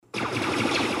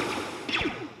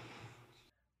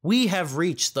We have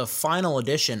reached the final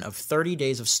edition of 30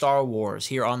 Days of Star Wars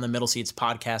here on the Middle Seats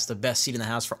podcast, the best seat in the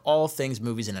house for all things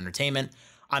movies and entertainment.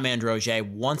 I'm Andrew Auger,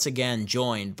 once again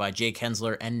joined by Jake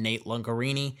Hensler and Nate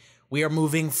Lungarini. We are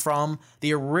moving from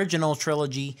the original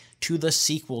trilogy to the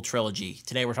sequel trilogy.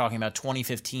 Today we're talking about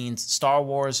 2015's Star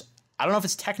Wars. I don't know if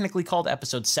it's technically called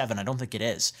Episode 7. I don't think it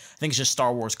is. I think it's just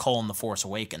Star Wars: The Force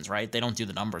Awakens, right? They don't do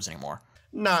the numbers anymore.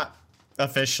 Not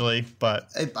officially, but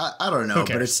I don't know,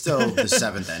 but it's still the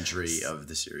seventh entry of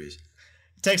the series.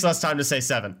 It takes less time to say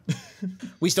 7.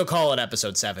 We still call it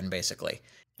Episode 7, basically.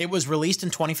 It was released in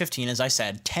 2015, as I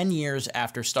said, 10 years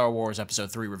after Star Wars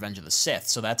Episode 3, Revenge of the Sith,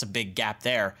 so that's a big gap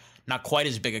there. Not quite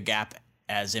as big a gap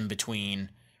as in between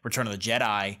Return of the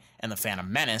Jedi and The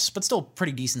Phantom Menace, but still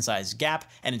pretty decent-sized gap,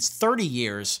 and it's 30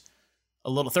 years, a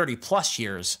little 30-plus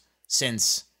years,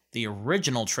 since the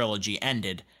original trilogy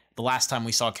ended. The last time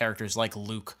we saw characters like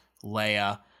Luke,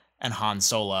 Leia, and Han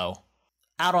Solo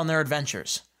out on their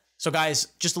adventures. So guys,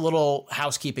 just a little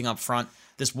housekeeping up front.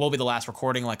 This will be the last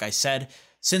recording, like I said,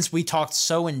 since we talked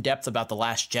so in depth about The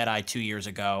Last Jedi 2 years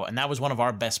ago, and that was one of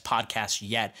our best podcasts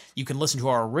yet. You can listen to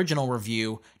our original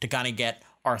review to kind of get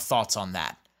our thoughts on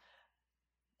that.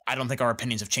 I don't think our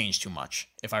opinions have changed too much,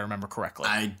 if I remember correctly.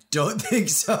 I don't think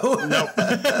so. Nope.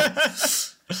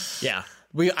 Yeah,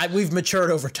 we've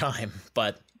matured over time,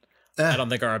 but I don't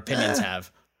think our opinions have.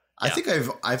 Yeah.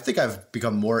 I think I've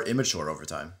become more immature over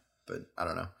time, but I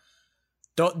don't know.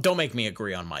 Don't make me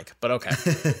agree on Mike, but okay.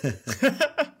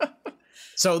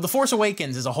 So The Force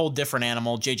Awakens is a whole different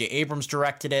animal. J.J. Abrams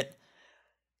directed it.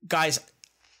 Guys,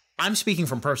 I'm speaking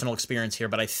from personal experience here,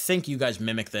 but I think you guys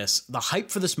mimic this. The hype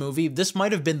for this movie, this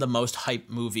might have been the most hype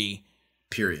movie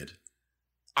period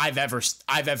I've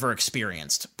ever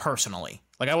experienced personally.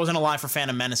 Like, I wasn't alive for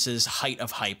Phantom Menace's height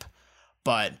of hype,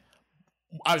 but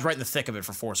I was right in the thick of it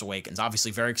for Force Awakens.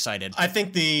 Obviously very excited. I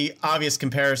think the obvious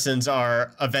comparisons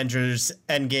are Avengers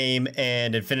Endgame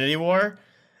and Infinity War,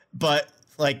 but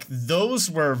like those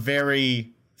were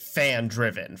very fan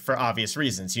driven for obvious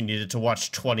reasons. You needed to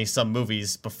watch 20 some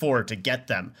movies before to get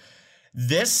them.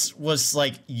 This was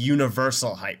like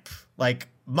universal hype. Like,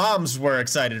 moms were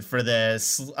excited for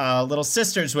this. Little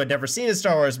sisters who had never seen a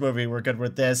Star Wars movie were good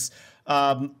with this.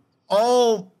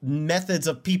 All methods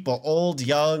of people, old,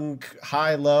 young,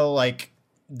 high, low, like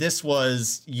this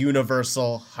was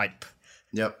universal hype.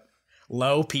 Yep.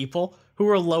 Low people? Who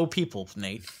are low people,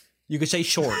 Nate? You could say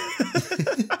short.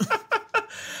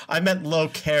 I meant low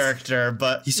character,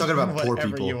 but he's talking about poor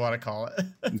people. Whatever you want to call it.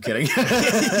 I'm kidding.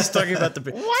 He's talking about the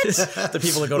people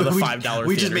that go to the $5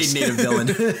 We theaters. just made Nate a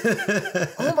villain.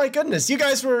 Oh my goodness, you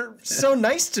guys were so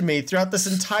nice to me throughout this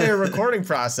entire recording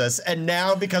process, and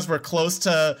now because we're close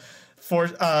to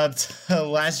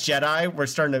Last Jedi, we're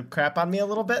starting to crap on me a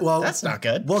little bit. Well, that's not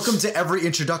good. Welcome to every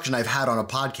introduction I've had on a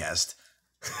podcast.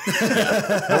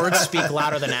 Yeah. Words speak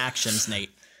louder than actions,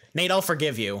 Nate. Nate, I'll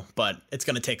forgive you, but it's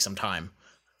going to take some time.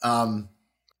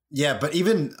 Yeah, but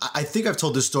even I think I've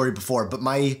told this story before, but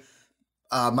my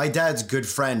dad's good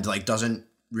friend like doesn't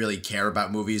really care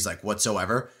about movies like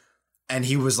whatsoever, and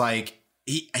he was like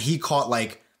he caught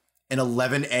like an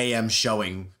 11 a.m.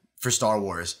 showing for Star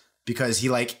Wars because he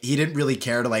didn't really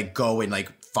care to like go and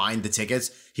like find the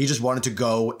tickets. He just wanted to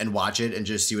go and watch it and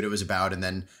just see what it was about. And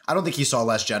then I don't think he saw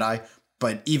Last Jedi,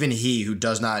 but even he who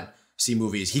does not see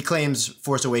movies, he claims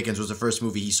Force Awakens was the first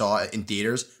movie he saw in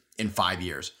theaters in 5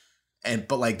 years.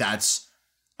 But like that's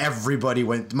everybody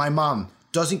went. My mom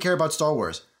doesn't care about Star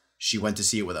Wars. She went to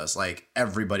see it with us. Like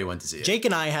everybody went to see it. Jake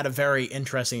and I had a very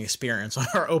interesting experience on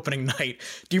our opening night.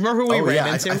 Do you remember who we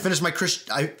ran into? I finished my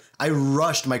I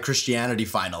rushed my Christianity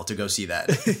final to go see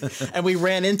that. And we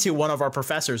ran into one of our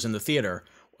professors in the theater,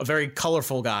 a very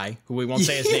colorful guy who we won't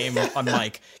say his name on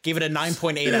mic. Gave it a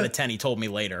 9.8 out of 10. He told me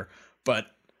later, but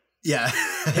yeah,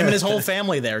 him and his whole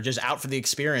family there just out for the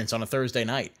experience on a Thursday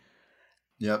night.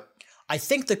 Yep. I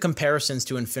think the comparisons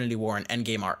to Infinity War and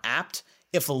Endgame are apt,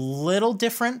 if a little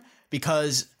different,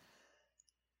 because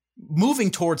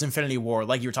moving towards Infinity War,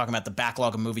 like you were talking about the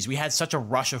backlog of movies, we had such a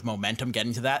rush of momentum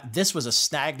getting to that. This was a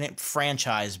stagnant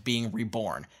franchise being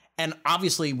reborn. And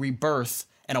obviously rebirth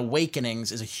and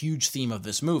awakenings is a huge theme of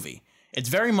this movie. It's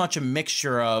very much a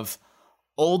mixture of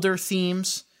older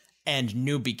themes and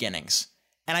new beginnings.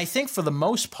 And I think for the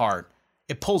most part,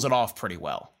 it pulls it off pretty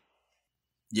well.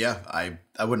 Yeah,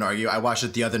 I wouldn't argue. I watched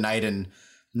it the other night, and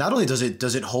not only does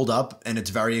it hold up and it's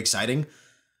very exciting,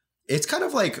 it's kind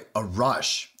of like a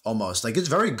rush almost. Like it's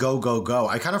very go, go, go.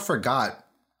 I kind of forgot.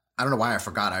 I don't know why I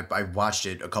forgot. I watched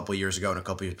it a couple of years ago and a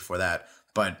couple of years before that.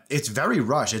 But it's very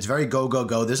rush. It's very go, go,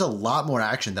 go. There's a lot more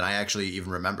action than I actually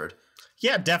even remembered.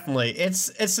 Yeah, definitely.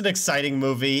 It's an exciting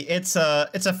movie. It's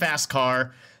a fast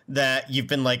car. that you've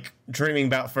been like dreaming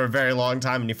about for a very long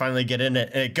time, and you finally get in it,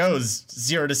 and it goes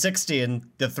 0 to 60 in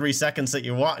the 3 seconds that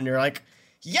you want, and you're like,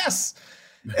 yes,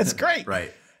 it's great.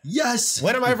 Right. Yes.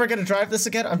 When am I ever going to drive this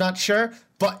again? I'm not sure,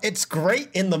 but it's great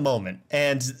in the moment.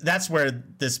 And that's where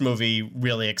this movie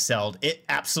really excelled. It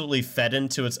absolutely fed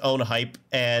into its own hype.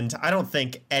 And I don't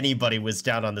think anybody was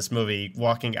down on this movie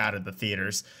walking out of the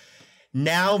theaters.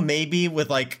 Now, maybe with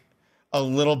like a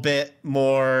little bit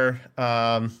more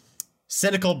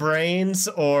cynical brains,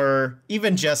 or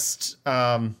even just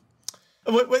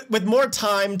with more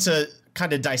time to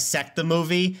kind of dissect the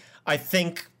movie, I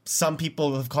think some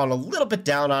people have gone a little bit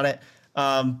down on it,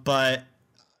 but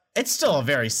it's still a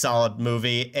very solid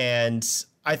movie, and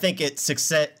I think it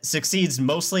succeeds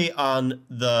mostly on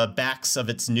the backs of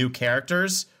its new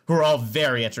characters, who are all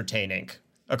very entertaining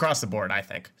across the board, I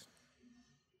think.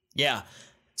 Yeah.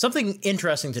 Something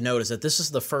interesting to note is that this is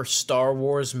the first Star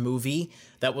Wars movie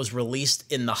that was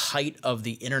released in the height of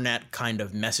the internet kind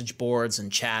of message boards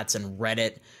and chats and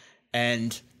Reddit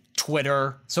and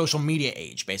Twitter, social media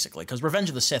age, basically. Because Revenge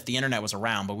of the Sith, the internet was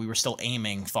around, but we were still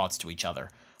aiming thoughts to each other.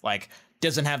 Like,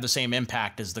 doesn't have the same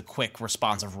impact as the quick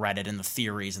response of Reddit and the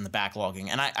theories and the backlogging.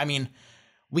 And I mean,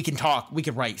 we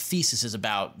could write theses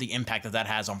about the impact that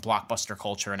has on blockbuster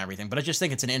culture and everything. But I just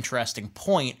think it's an interesting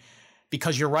point,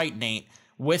 because you're right, Nate.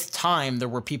 With time, there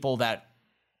were people that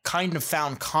kind of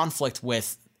found conflict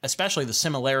with, especially the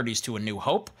similarities to A New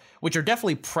Hope, which are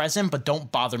definitely present, but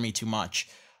don't bother me too much.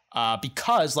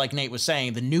 Because, like Nate was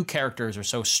saying, the new characters are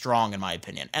so strong, in my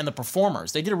opinion. And the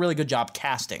performers, they did a really good job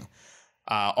casting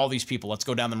all these people. Let's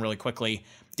go down them really quickly.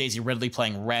 Daisy Ridley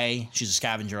playing Rey. She's a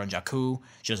scavenger on Jakku.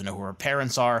 She doesn't know who her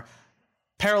parents are.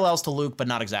 Parallels to Luke, but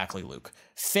not exactly Luke.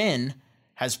 Finn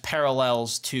has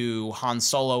parallels to Han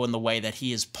Solo in the way that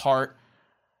he is part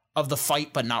of the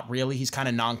fight, but not really. He's kind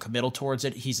of non-committal towards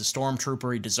it. He's a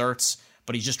stormtrooper. He deserts,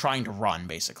 but he's just trying to run,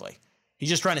 basically. He's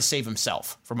just trying to save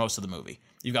himself for most of the movie.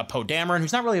 You've got Poe Dameron,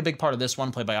 who's not really a big part of this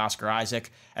one, played by Oscar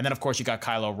Isaac. And then, of course, you got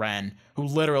Kylo Ren, who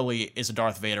literally is a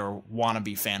Darth Vader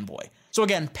wannabe fanboy. So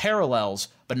again, parallels,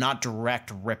 but not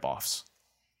direct ripoffs.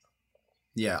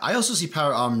 Yeah, I also see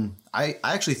power. I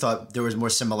actually thought there was more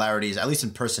similarities, at least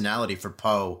in personality, for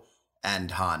Poe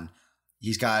and Han.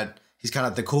 He's kind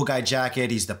of the cool guy jacket.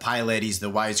 He's the pilot. He's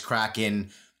the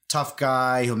wisecracking tough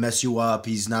guy. He'll mess you up.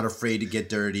 He's not afraid to get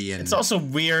dirty. And it's also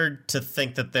weird to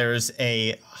think that there's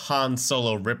a Han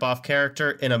Solo ripoff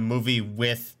character in a movie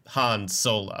with Han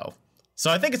Solo. So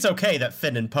I think it's okay that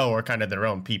Finn and Poe are kind of their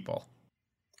own people.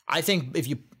 I think if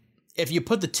you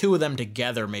put the two of them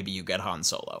together, maybe you get Han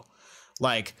Solo.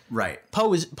 Like, right.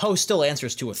 Poe still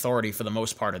answers to authority for the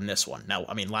most part in this one. Now,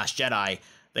 I mean, Last Jedi,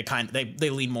 they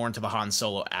lean more into the Han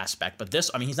Solo aspect, but this,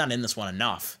 I mean, he's not in this one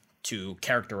enough to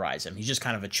characterize him. He's just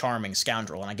kind of a charming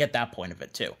scoundrel, and I get that point of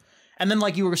it too. And then,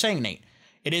 like you were saying, Nate,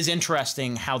 it is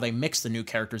interesting how they mix the new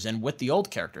characters in with the old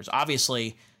characters.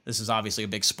 Obviously, this is obviously a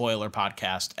big spoiler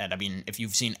podcast, and I mean, if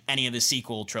you've seen any of the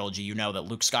sequel trilogy, you know that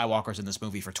Luke Skywalker's in this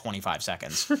movie for 25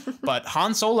 seconds. But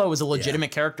Han Solo is a legitimate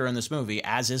character in this movie,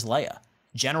 as is Leia.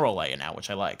 General Leia now, which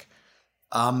I like.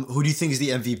 Who do you think is the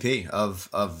MVP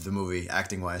of the movie,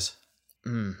 acting-wise?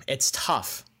 It's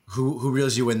tough. Who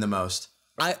reels you in the most?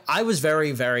 I was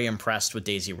very, very impressed with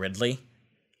Daisy Ridley.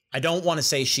 I don't want to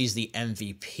say she's the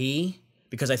MVP,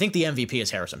 because I think the MVP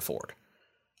is Harrison Ford.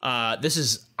 This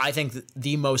is, I think,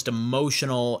 the most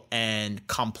emotional and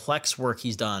complex work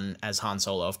he's done as Han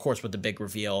Solo. Of course, with the big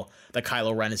reveal that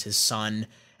Kylo Ren is his son,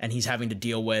 and he's having to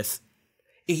deal with...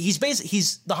 He's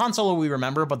the Han Solo we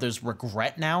remember, but there's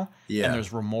regret now, and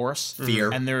there's remorse,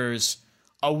 fear, and there's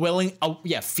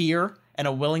fear and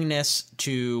a willingness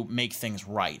to make things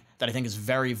right that I think is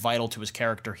very vital to his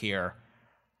character here.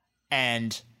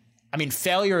 And I mean,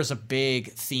 failure is a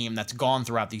big theme that's gone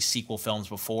throughout these sequel films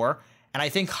before, and I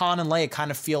think Han and Leia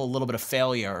kind of feel a little bit of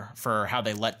failure for how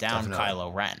they let down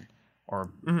Kylo Ren or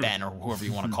Ben or whoever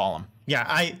you want to call him. Yeah,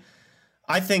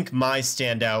 I think my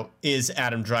standout is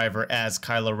Adam Driver as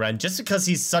Kylo Ren, just because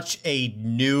he's such a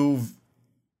new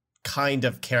kind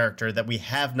of character that we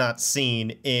have not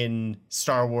seen in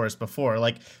Star Wars before.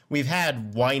 Like, we've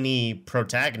had whiny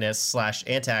protagonists /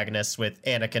 antagonists with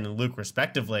Anakin and Luke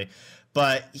respectively,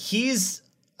 but he's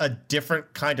a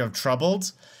different kind of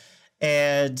troubled,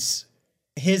 and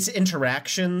his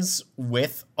interactions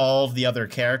with all of the other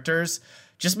characters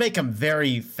just make him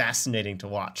very fascinating to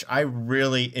watch. I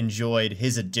really enjoyed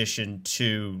his addition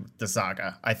to the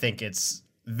saga. I think it's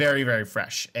very, very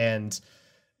fresh, and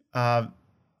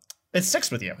it sticks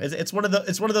with you. It's one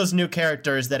of those new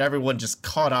characters that everyone just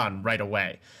caught on right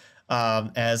away,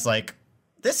 as like,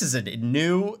 this is a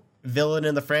new villain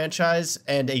in the franchise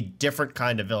and a different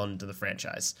kind of villain to the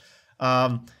franchise.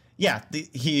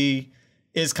 he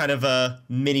is kind of a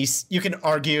mini. You can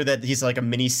argue that he's like a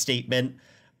mini statement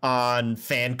on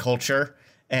fan culture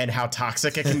and how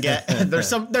toxic it can get. There's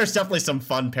definitely some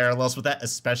fun parallels with that,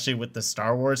 especially with the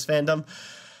Star Wars fandom.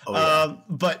 Oh, yeah.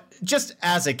 But just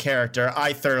as a character,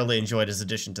 I thoroughly enjoyed his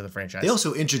addition to the franchise. They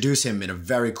also introduce him in a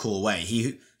very cool way.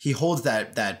 He holds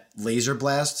that laser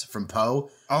blast from Poe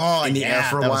in the air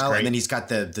for a while, and then he's got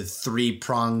the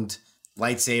 3-pronged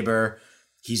lightsaber.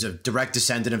 He's a direct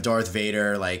descendant of Darth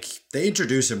Vader. Like, they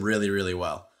introduce him really, really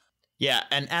well. Yeah,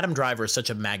 and Adam Driver is such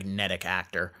a magnetic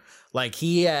actor. Like,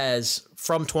 he has,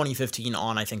 from 2015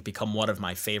 on, I think, become one of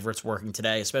my favorites working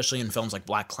today, especially in films like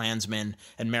BlacKkKlansman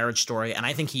and Marriage Story. And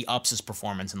I think he ups his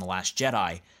performance in The Last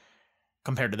Jedi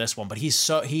compared to this one. But he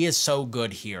is so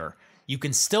good here. You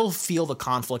can still feel the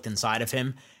conflict inside of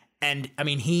him. And, I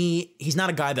mean, he's not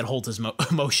a guy that holds his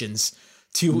emotions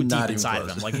too deep inside of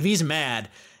him. Like, if he's mad,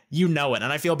 you know it.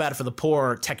 And I feel bad for the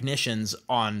poor technicians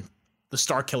on the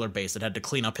Starkiller base that had to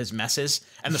clean up his messes,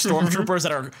 and the stormtroopers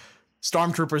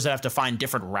that have to find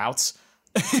different routes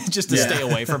just to stay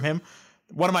away from him.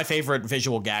 One of my favorite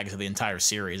visual gags of the entire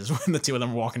series is when the two of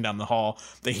them are walking down the hall,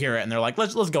 they hear it, and they're like,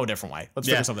 let's go a different way. Let's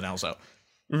figure something else out.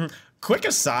 Mm-hmm. Quick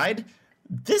aside,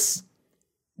 this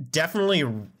definitely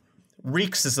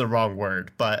reeks is the wrong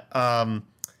word, but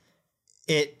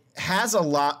it has a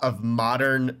lot of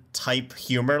modern type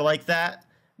humor like that.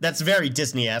 That's very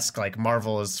Disney-esque. Like,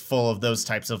 Marvel is full of those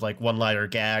types of like one-liner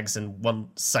gags and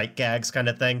one-sight gags kind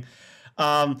of thing.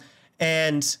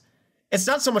 And it's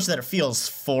not so much that it feels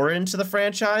foreign to the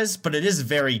franchise, but it is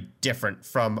very different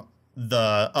from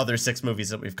the other 6 movies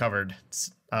that we've covered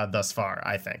thus far,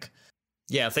 I think.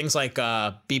 Yeah, things like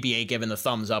BB-8 giving the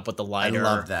thumbs up with the lighter. I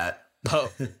love that.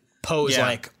 Poe's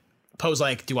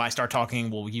like, do I start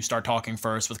talking? Will you start talking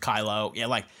first with Kylo?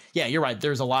 Yeah, you're right.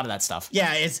 There's a lot of that stuff.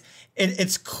 Yeah, it's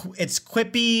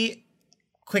quippy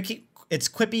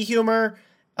humor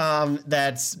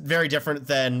that's very different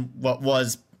than what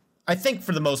was, I think,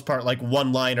 for the most part, like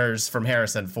one-liners from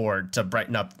Harrison Ford to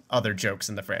brighten up other jokes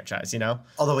in the franchise, you know?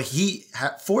 Although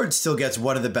Ford still gets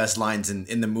one of the best lines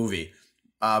in the movie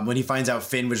when he finds out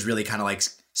Finn was really kind of like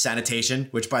sanitation,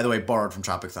 which, by the way, borrowed from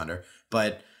Tropic Thunder.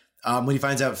 But when he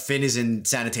finds out Finn is in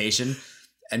sanitation,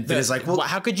 and Finn is like, well,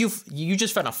 how could you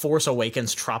just found a Force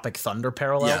Awakens Tropic Thunder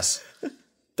parallel? Yes.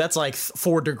 That's like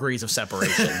 4 degrees of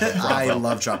separation. I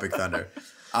love Tropic Thunder.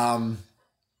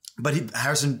 But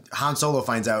Han Solo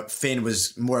finds out Finn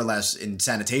was more or less in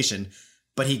sanitation,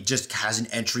 but he just has an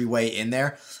entryway in there.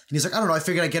 And he's like, I don't know, I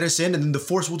figured I'd get us in and then the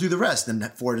Force will do the rest. And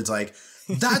Ford is like,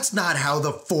 that's not how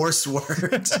the Force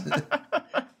works.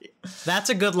 That's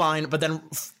a good line, but then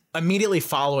immediately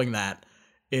following that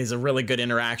is a really good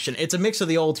interaction. It's a mix of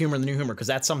the old humor and the new humor, because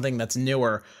that's something that's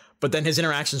newer. But then his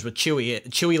interactions with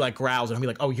Chewie like growls and he'll be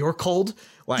like, "Oh, you're cold?"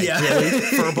 Like, really?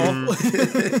 Furball?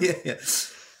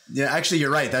 Yeah, actually,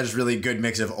 you're right. That is really a good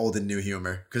mix of old and new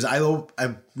humor. Because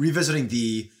I'm revisiting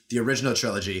the original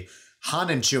trilogy. Han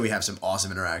and Chewie have some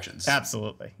awesome interactions.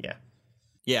 Absolutely, yeah.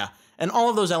 Yeah, and all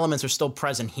of those elements are still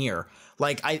present here.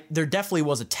 Like, there definitely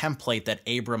was a template that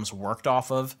Abrams worked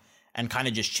off of and kind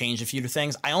of just changed a few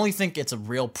things. I only think it's a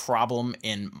real problem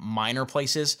in minor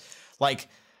places. Like,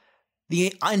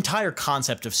 the entire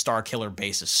concept of Starkiller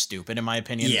Base is stupid, in my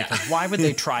opinion. Yeah. Because why would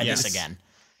they try this again?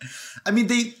 I mean,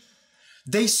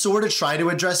 they sort of try to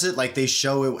address it. Like, they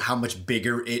show how much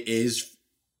bigger it is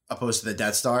opposed to the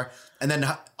Death Star. And then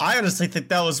I honestly think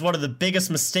that was one of the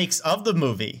biggest mistakes of the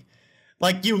movie.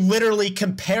 Like, you literally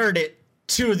compared it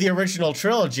to the original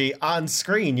trilogy on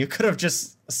screen. You could have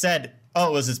just said, oh,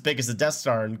 it was as big as the Death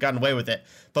Star and gotten away with it.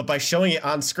 But by showing it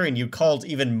on screen, you called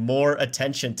even more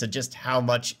attention to just how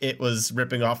much it was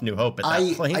ripping off New Hope at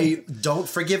that point. I don't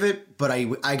forgive it, but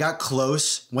I got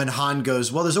close when Han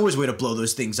goes, well, there's always a way to blow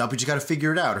those things up. You just got to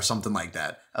figure it out or something like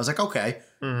that. I was like, okay,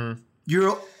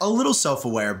 You're a little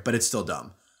self-aware, but it's still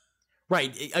dumb.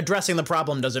 Right. Addressing the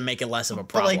problem doesn't make it less of a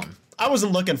problem. But, like, I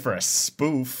wasn't looking for a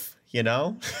spoof, you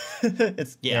know?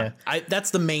 That's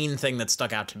the main thing that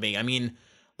stuck out to me. I mean,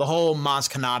 the whole Maz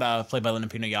Kanata, played by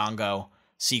Lupita Nyong'o,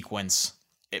 sequence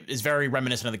is very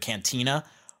reminiscent of the Cantina,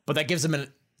 but that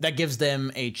gives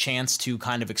them a chance to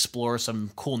kind of explore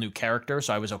some cool new characters.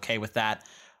 So I was okay with that.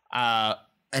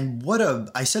 And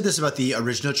I said this about the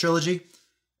original trilogy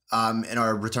in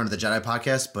our Return of the Jedi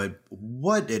podcast, but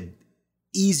what an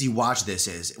easy watch this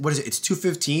is. What is it? It's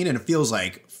 2:15 and it feels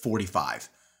like 45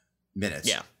 minutes.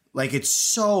 Yeah. Like, it's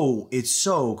so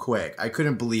quick. I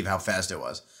couldn't believe how fast it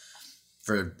was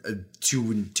for a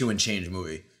two and change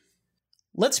movie.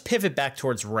 Let's pivot back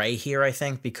towards Rey here, I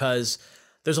think, because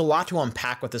there's a lot to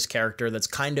unpack with this character that's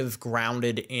kind of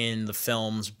grounded in the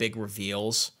film's big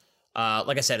reveals.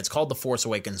 Like I said, it's called The Force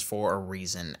Awakens for a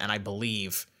reason, and I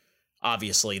believe,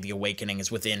 obviously, the awakening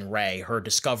is within Rey, her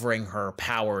discovering her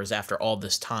powers after all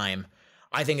this time.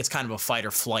 I think it's kind of a fight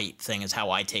or flight thing is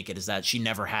how I take it, is that she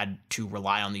never had to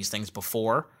rely on these things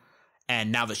before,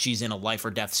 and now that she's in a life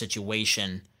or death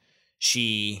situation,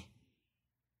 she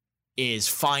is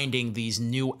finding these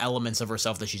new elements of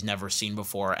herself that she's never seen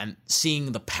before and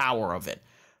seeing the power of it.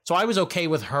 So I was okay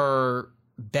with her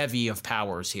bevy of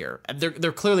powers here.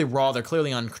 They're clearly raw, they're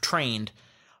clearly untrained,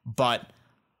 but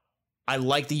I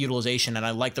like the utilization and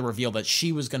I like the reveal that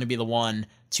she was going to be the one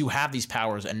to have these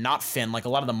powers and not Finn, like a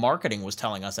lot of the marketing was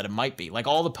telling us that it might be. Like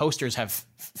all the posters have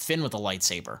Finn with a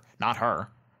lightsaber, not her.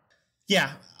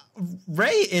 Yeah,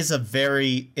 Rey is a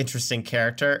very interesting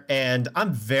character, and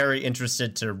I'm very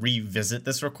interested to revisit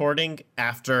this recording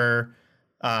after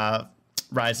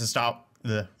Rise of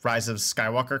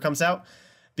Skywalker comes out,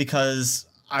 because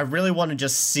I really want to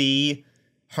just see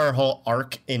her whole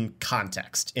arc in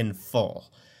context, in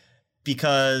full,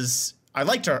 because I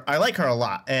like her a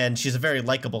lot, and she's a very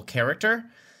likable character,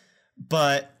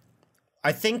 but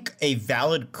I think a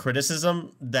valid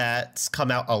criticism that's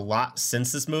come out a lot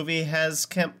since this movie has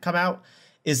come out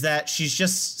is that she's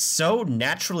just so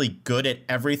naturally good at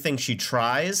everything she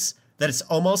tries that it's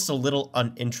almost a little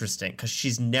uninteresting, because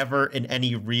she's never in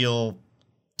any real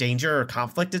danger or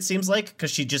conflict, it seems like,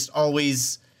 because she just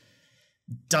always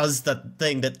does the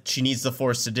thing that she needs the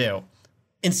Force to do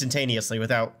instantaneously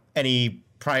without any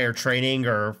prior training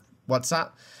or what's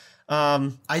not.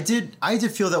 I did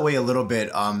feel that way a little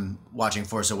bit watching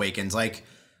Force Awakens. Like,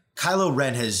 Kylo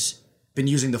Ren has been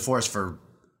using the Force for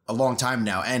a long time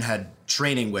now and had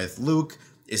training with Luke,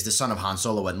 is the son of Han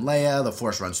Solo and Leia. The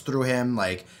Force runs through him,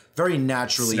 like, very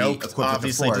naturally Snoke equipped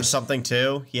obviously with the Force. did something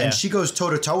too. Yeah. And she goes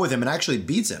toe-to-toe with him and actually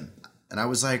beats him. And I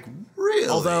was like, really?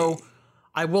 Although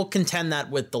I will contend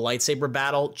that with the lightsaber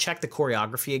battle, check the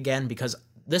choreography again, because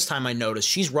this time I noticed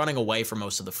she's running away for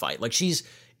most of the fight. Like, she's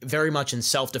very much in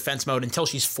self-defense mode until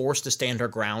she's forced to stand her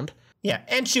ground. Yeah,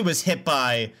 and she was hit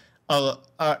by,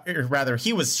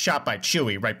 he was shot by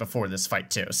Chewie right before this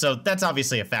fight too. So that's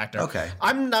obviously a factor. Okay.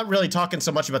 I'm not really talking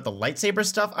so much about the lightsaber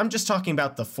stuff. I'm just talking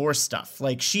about the Force stuff.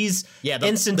 Like, she's the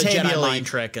instantaneously Jedi mind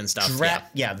trick and stuff.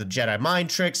 The Jedi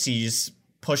mind tricks. She's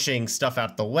pushing stuff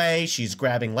out the way. She's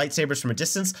grabbing lightsabers from a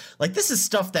distance. Like, this is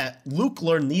stuff that Luke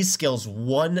learned these skills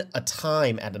one a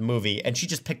time at a movie, and she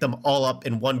just picked them all up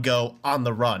in one go on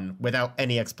the run without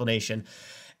any explanation.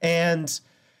 And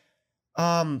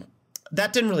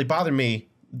that didn't really bother me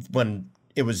when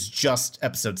it was just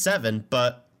episode 7,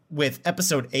 but with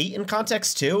episode 8 in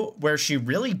context too, where she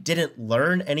really didn't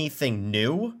learn anything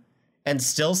new and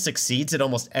still succeeds at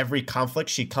almost every conflict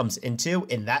she comes into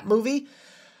in that movie,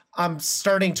 I'm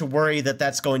starting to worry that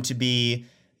that's going to be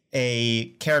a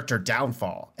character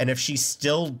downfall. And if she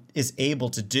still is able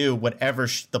to do whatever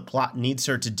the plot needs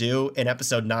her to do in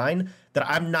episode 9, that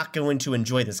I'm not going to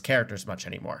enjoy this character as much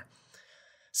anymore.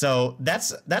 So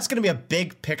that's going to be a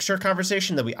big picture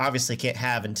conversation that we obviously can't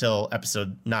have until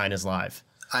episode 9 is live.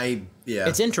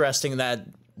 It's interesting that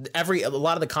a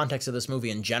lot of the context of this movie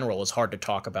in general is hard to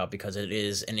talk about because it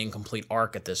is an incomplete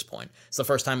arc at this point. It's the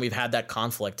first time we've had that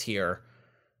conflict here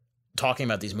talking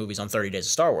about these movies on 30 Days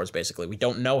of Star Wars, basically. We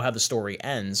don't know how the story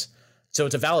ends. So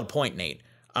it's a valid point, Nate.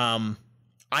 I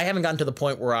haven't gotten to the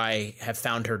point where I have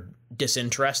found her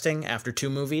disinteresting after 2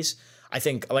 movies. I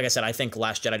think, like I said, I think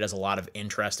Last Jedi does a lot of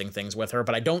interesting things with her,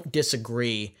 but I don't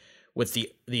disagree with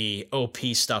the OP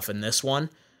stuff in this one.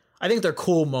 I think they're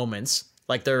cool moments.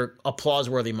 Like, they're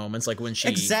applause-worthy moments, like when she...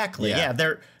 Exactly, yeah.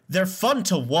 They're fun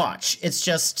to watch. It's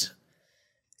just...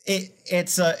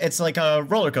 It's like a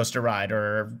roller coaster ride,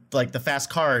 or like the fast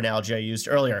car analogy I used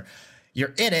earlier.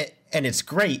 You're in it and it's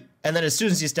great, and then as soon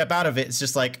as you step out of it, it's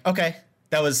just like, okay,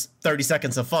 that was 30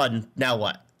 seconds of fun, now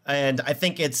what? And I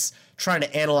think it's trying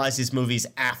to analyze these movies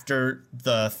after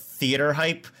the theater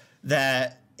hype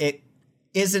that it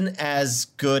isn't as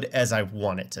good as I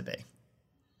want it to be.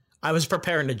 I was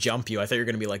preparing to jump you. I thought you were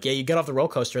going to be like, yeah, you get off the roller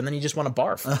coaster and then you just want to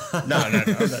barf.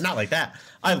 No, not like that.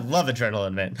 I love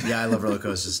adrenaline, man. Yeah, I love roller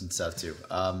coasters and stuff too.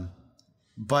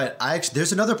 But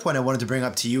there's another point I wanted to bring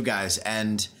up to you guys,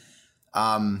 and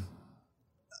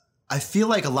I feel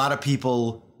like a lot of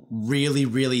people really,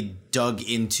 really dug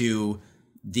into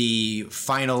the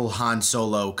final Han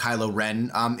Solo Kylo Ren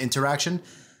interaction.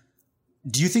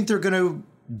 Do you think they're going to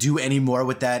do any more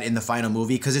with that in the final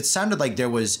movie? Because it sounded like there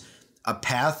was a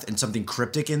path and something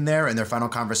cryptic in there in their final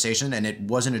conversation, and it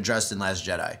wasn't addressed in Last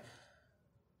Jedi.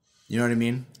 You know what I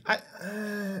mean?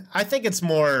 I think it's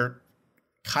more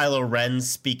Kylo Ren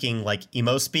speaking like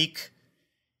emo speak.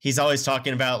 He's always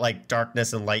talking about like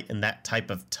darkness and light in that type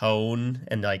of tone,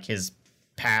 and like his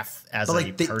path as But a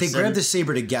like they person. grab the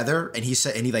saber together, and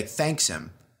he like thanks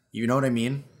him. You know what I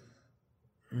mean?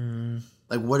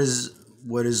 Like what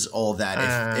is all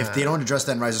that? If they don't address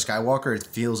that in Rise of Skywalker, it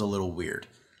feels a little weird.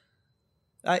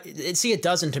 It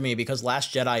doesn't to me because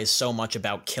Last Jedi is so much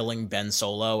about killing Ben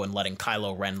Solo and letting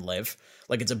Kylo Ren live.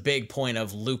 Like, it's a big point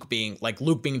of Luke being to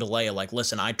Leia, like,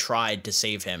 listen, I tried to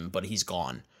save him, but he's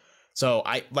gone. So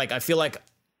I feel like,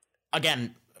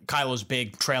 again, Kylo's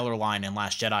big trailer line in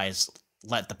Last Jedi is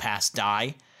let the past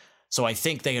die. So I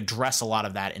think they address a lot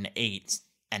of that in 8,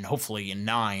 and hopefully in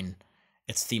 9,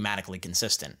 it's thematically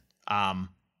consistent.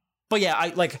 But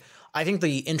yeah, I think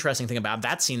the interesting thing about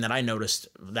that scene that I noticed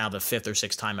now the 5th or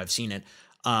 6th time I've seen it,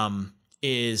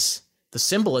 is the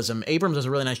symbolism. Abrams does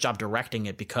a really nice job directing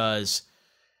it because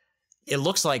it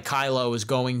looks like Kylo is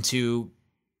going to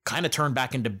kind of turn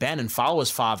back into Ben and follow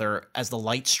his father as the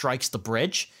light strikes the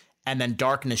bridge and then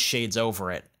darkness shades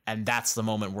over it. And that's the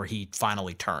moment where he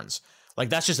finally turns. Like,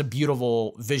 that's just a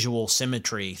beautiful visual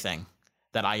symmetry thing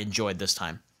that I enjoyed this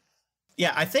time.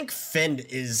 Yeah, I think Finn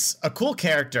is a cool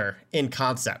character in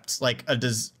concept, like a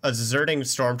deserting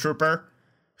stormtrooper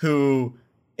who,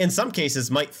 in some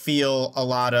cases, might feel a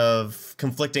lot of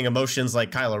conflicting emotions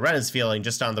like Kylo Ren is feeling,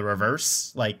 just on the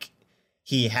reverse. Like,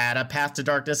 he had a path to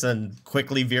darkness and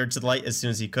quickly veered to the light as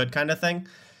soon as he could, kind of thing.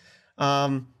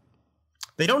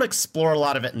 They don't explore a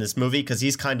lot of it in this movie because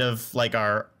he's kind of like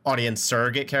our audience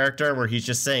surrogate character where he's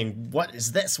just saying, what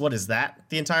is this? What is that?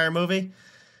 The entire movie.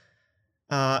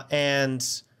 And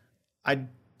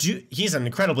he's an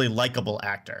incredibly likable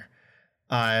actor.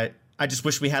 I just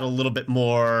wish we had a little bit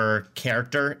more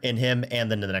character in him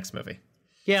and then in the next movie.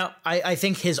 Yeah, I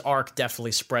think his arc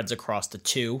definitely spreads across the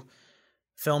 2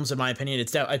 films, in my opinion.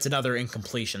 It's another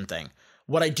incompletion thing.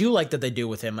 What I do like that they do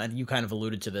with him, and you kind of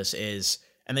alluded to this, is,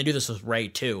 and they do this with Rey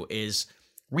too, is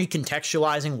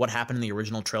recontextualizing what happened in the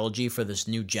original trilogy for this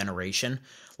new generation.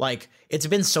 Like, it's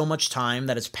been so much time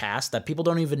that has passed that people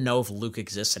don't even know if Luke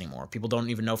exists anymore. People don't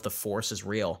even know if the Force is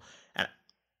real. And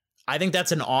I think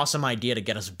that's an awesome idea to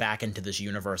get us back into this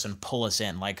universe and pull us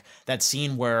in. Like, that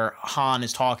scene where Han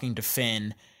is talking to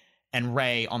Finn and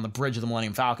Rey on the bridge of the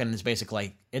Millennium Falcon is basically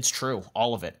like, it's true,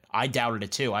 all of it. I doubted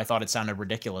it too. I thought it sounded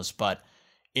ridiculous, but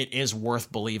it is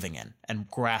worth believing in and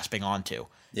grasping onto.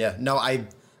 Yeah, no, I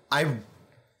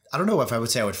don't know if I would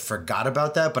say I would forgot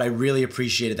about that, but I really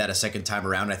appreciated that a second time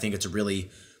around. I think it's a really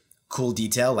cool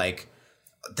detail. Like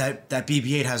that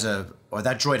BB-8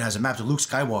 that droid has a map to Luke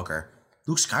Skywalker.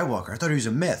 Luke Skywalker. I thought he was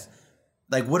a myth.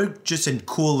 Like, what just a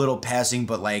cool little passing,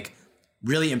 but like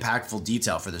really impactful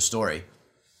detail for the story.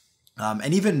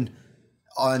 And even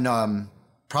on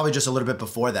probably just a little bit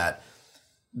before that,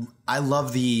 I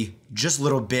love the just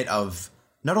little bit of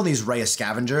not only is Rey a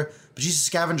scavenger, but she's a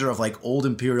scavenger of like old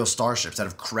Imperial starships that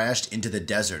have crashed into the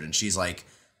desert, and she's like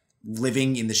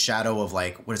living in the shadow of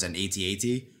like, what is that, an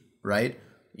AT-AT, right?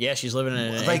 Yeah, she's living in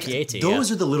an like, AT-AT.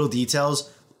 Those are the little details.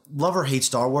 Love or hate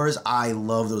Star Wars, I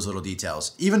love those little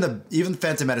details. Even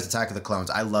Phantom Menace, Attack of the Clones,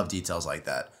 I love details like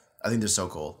that. I think they're so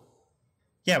cool.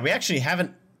 Yeah, we actually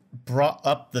haven't brought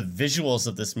up the visuals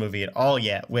of this movie at all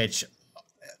yet, which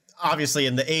obviously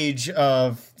in the age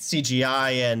of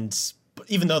CGI, and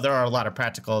even though there are a lot of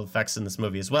practical effects in this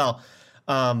movie as well,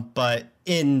 but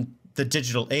in the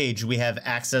digital age, we have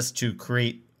access to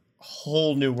create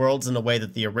whole new worlds in a way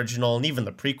that the original and even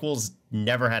the prequels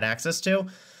never had access to.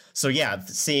 So yeah,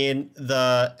 seeing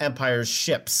the Empire's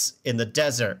ships in the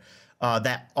desert,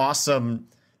 that awesome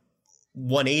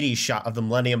 180 shot of the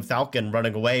Millennium Falcon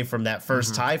running away from that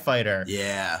first TIE fighter.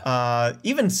 Yeah.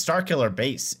 Even Starkiller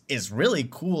Base is really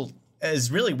cool, is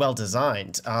really well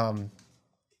designed.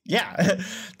 Yeah,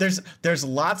 there's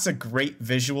lots of great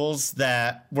visuals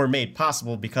that were made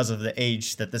possible because of the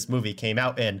age that this movie came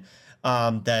out in,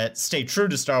 that stay true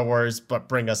to Star Wars, but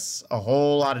bring us a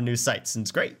whole lot of new sights, and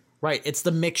it's great. Right. It's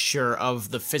the mixture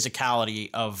of the physicality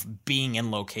of being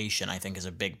in location, I think, is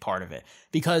a big part of it.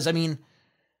 Because, I mean,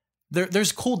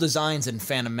 there's cool designs in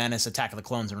Phantom Menace, Attack of the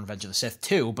Clones, and Revenge of the Sith,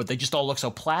 too, but they just all look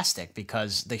so plastic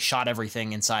because they shot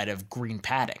everything inside of green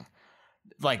padding.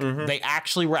 Like, they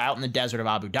actually were out in the desert of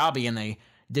Abu Dhabi, and they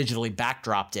digitally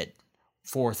backdropped it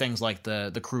for things like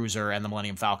the Cruiser and the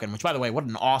Millennium Falcon, which, by the way, what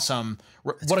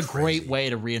a great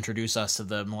way to reintroduce us to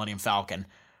the Millennium Falcon.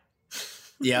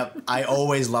 Yeah, I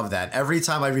always love that. Every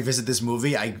time I revisit this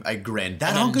movie, I grin.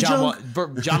 That Uncle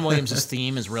John Williams'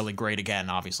 theme is really great again,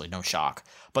 obviously, no shock.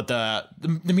 But the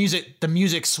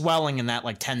music swelling in that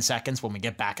like 10 seconds when we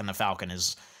get back in the Falcon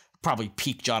is probably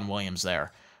peak John Williams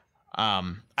there.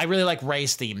 I really like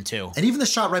Rey's theme too. And even the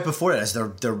shot right before it as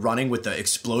they're running with the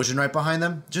explosion right behind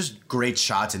them. Just great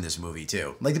shots in this movie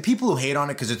too. Like the people who hate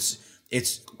on it because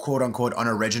it's quote unquote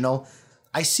unoriginal.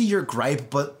 I see your gripe,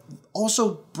 but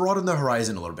also broaden the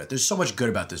horizon a little bit. There's so much good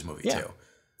about this movie too.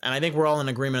 And I think we're all in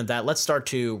agreement with that. Let's start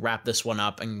to wrap this one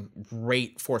up and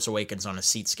rate Force Awakens on a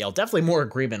seat scale. Definitely more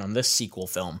agreement on this sequel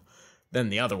film than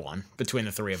the other one between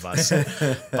the three of us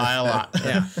by a lot.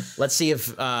 Yeah. Let's see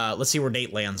where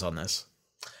Nate lands on this.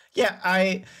 Yeah,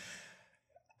 I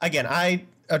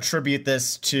attribute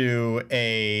this to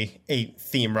a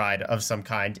theme ride of some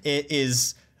kind. It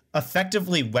is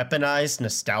effectively weaponized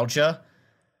nostalgia,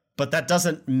 but that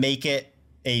doesn't make it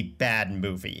a bad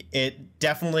movie. It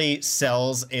definitely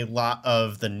sells a lot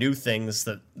of the new things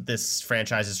that this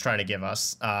franchise is trying to give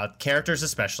us, characters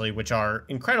especially, which are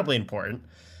incredibly important.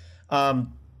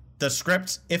 The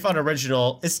script, if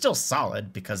unoriginal, is still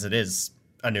solid because it is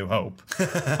A New Hope,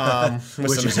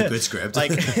 which is a good script.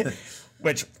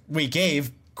 Which we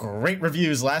gave great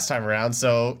reviews last time around.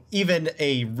 So even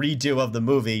a redo of the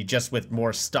movie just with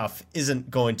more stuff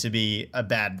isn't going to be a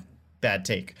bad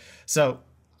take. So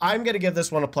I'm going to give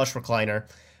this one a plush recliner,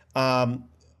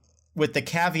 with the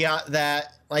caveat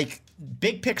that, like,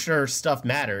 big picture stuff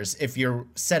matters if you're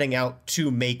setting out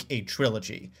to make a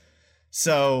trilogy.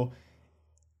 So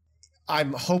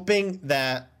I'm hoping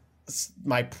that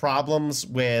my problems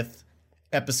with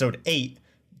episode 8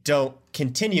 don't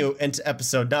continue into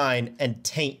episode 9 and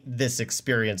taint this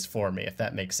experience for me, if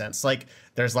that makes sense. Like,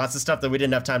 there's lots of stuff that we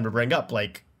didn't have time to bring up,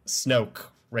 like Snoke,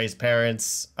 Rey's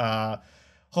parents,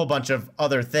 whole bunch of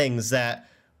other things that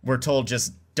we're told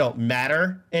just don't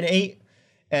matter in 8.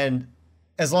 And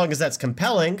as long as that's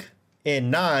compelling in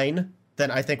 9,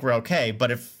 then I think we're okay. But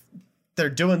if they're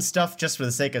doing stuff just for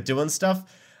the sake of doing stuff,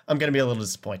 I'm going to be a little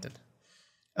disappointed.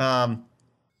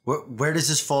 Where does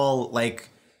this fall? Like,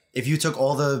 if you took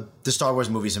all the Star Wars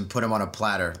movies and put them on a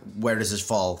platter, where does this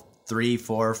fall? 3,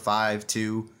 4, 5,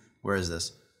 2? Where is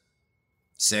this?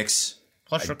 6?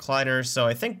 Plush recliner. So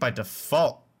I think by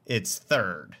default, it's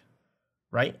 3rd,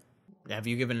 right? Have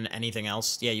you given anything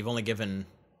else? Yeah, you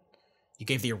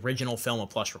gave the original film a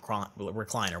plush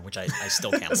recliner, which I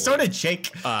still can't believe. So did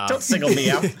Jake. Don't single me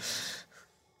out.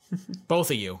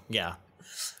 Both of you, yeah.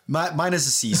 Mine is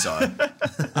a seesaw.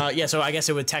 Yeah, so I guess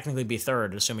it would technically be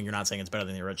 3rd, assuming you're not saying it's better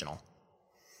than the original.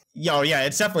 Yeah,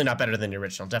 it's definitely not better than the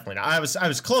original. Definitely not. I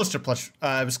was close to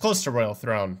I was close to Royal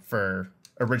Throne for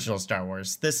original Star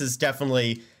Wars. This is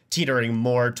definitely teetering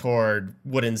more toward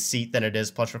wooden seat than it is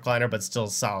plush recliner, but still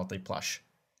solidly plush.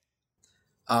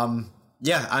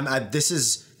 This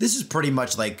is pretty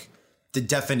much like the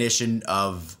definition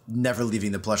of never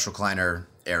leaving the plush recliner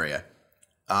area.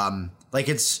 Like,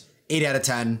 it's 8 out of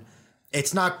 10.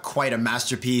 It's not quite a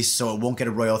masterpiece, so it won't get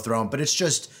a Royal Throne, but it's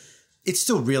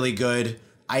still really good.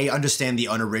 I understand the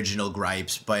unoriginal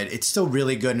gripes, but it's still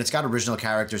really good, and it's got original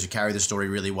characters who carry the story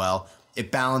really well.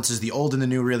 It balances the old and the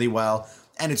new really well.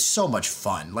 And it's so much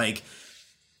fun. Like,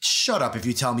 shut up if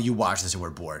you tell me you watch this and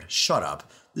we're bored. Shut up.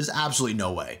 There's absolutely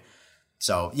no way.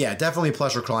 So, yeah, definitely a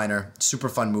plush recliner. Super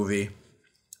fun movie.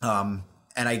 And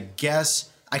I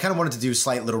guess I kind of wanted to do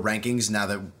slight little rankings now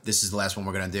that this is the last one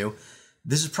we're going to do.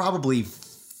 This is probably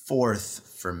 4th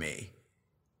for me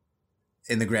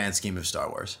in the grand scheme of Star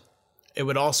Wars. It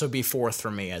would also be 4th for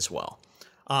me as well.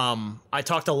 I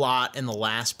talked a lot in the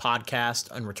last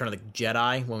podcast on Return of the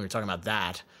Jedi when we were talking about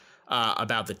that.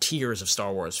 About the tiers of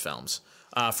Star Wars films.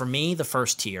 For me, the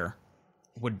first tier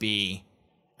would be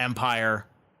Empire,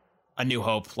 A New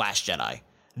Hope, Last Jedi.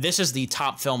 This is the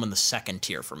top film in the second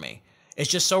tier for me. It's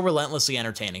just so relentlessly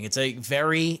entertaining. It's a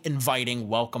very inviting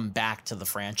welcome back to the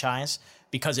franchise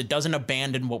because it doesn't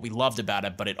abandon what we loved about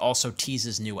it, but it also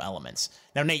teases new elements.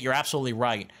 Now, Nate, you're absolutely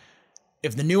right.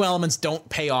 If the new elements don't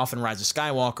pay off in Rise of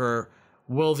Skywalker,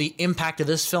 will the impact of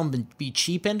this film be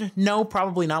cheapened? No,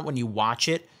 probably not when you watch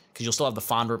it, because you'll still have the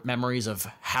fond memories of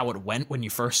how it went when you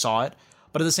first saw it.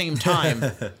 But at the same time,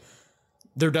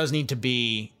 there does need to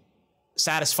be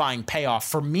satisfying payoff.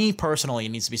 For me personally, it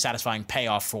needs to be satisfying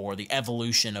payoff for the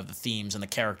evolution of the themes and the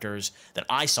characters that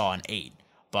I saw in 8.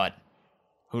 But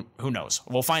who knows?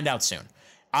 We'll find out soon.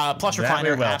 Plush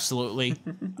recliner, absolutely.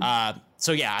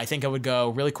 So yeah, I think I would go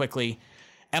really quickly.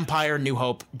 Empire, New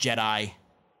Hope, Jedi,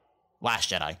 Last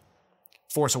Jedi,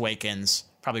 Force Awakens,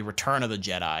 probably Return of the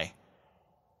Jedi,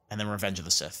 and then Revenge of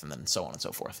the Sith, and then so on and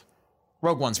so forth.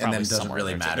 Rogue One's probably and then somewhere doesn't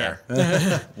really matter.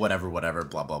 Yeah. whatever,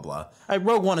 blah, blah, blah.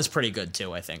 Rogue One is pretty good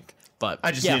too, I think. But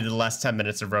I just needed the last 10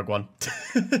 minutes of Rogue One.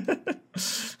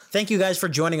 Thank you guys for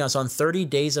joining us on 30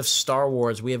 Days of Star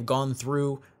Wars. We have gone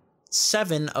through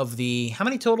 7 of the... How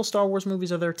many total Star Wars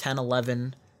movies are there? 10,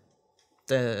 11?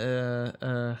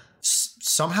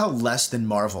 Somehow less than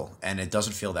Marvel, and it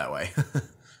doesn't feel that way.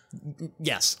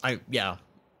 Yes. Well,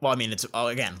 I mean, it's,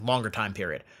 again, longer time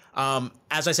period.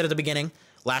 As I said at the beginning,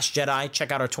 Last Jedi,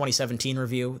 check out our 2017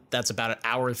 review. That's about an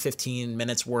hour and 15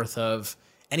 minutes worth of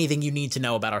anything you need to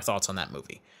know about our thoughts on that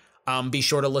movie. Be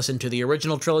sure to listen to the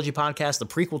original trilogy podcast, the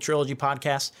prequel trilogy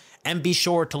podcast, and be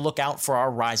sure to look out for our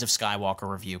Rise of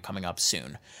Skywalker review coming up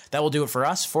soon. That will do it for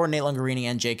us. For Nate Lungarini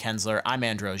and Jake Hensler, I'm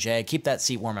Andrew Auger. Keep that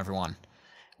seat warm, everyone.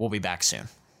 We'll be back soon.